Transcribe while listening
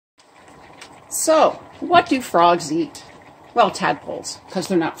So, what do frogs eat? Well, tadpoles, because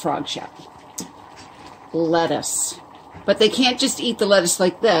they're not frogs yet. Lettuce. But they can't just eat the lettuce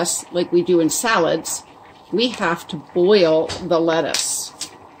like this, like we do in salads. We have to boil the lettuce.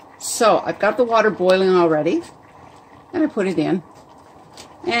 So, I've got the water boiling already, and I put it in.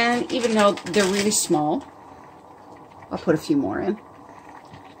 And even though they're really small, I'll put a few more in.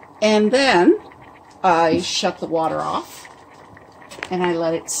 And then I shut the water off, and I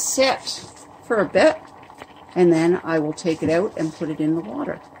let it sit for a bit, and then I will take it out and put it in the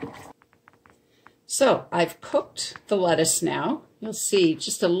water. So I've cooked the lettuce now. You'll see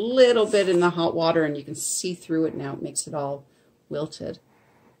just a little bit in the hot water, and you can see through it now. It makes it all wilted.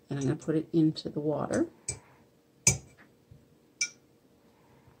 And I'm going to put it into the water.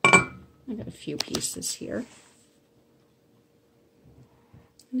 I got a few pieces here.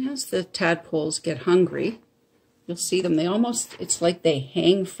 And as the tadpoles get hungry, you'll see them. They almost, it's like they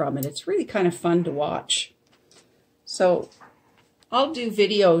hang from it. It's really kind of fun to watch. So I'll do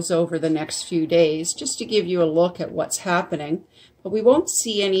videos over the next few days just to give you a look at what's happening. But we won't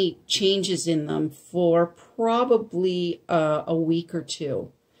see any changes in them for probably a week or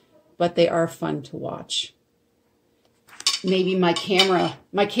two. But they are fun to watch. Maybe my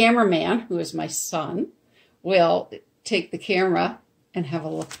cameraman, who is my son, will take the camera and have a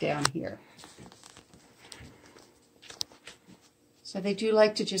look down here. So they do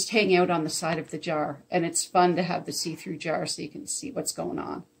like to just hang out on the side of the jar, and it's fun to have the see-through jar so you can see what's going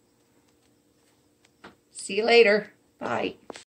on. See you later. Bye.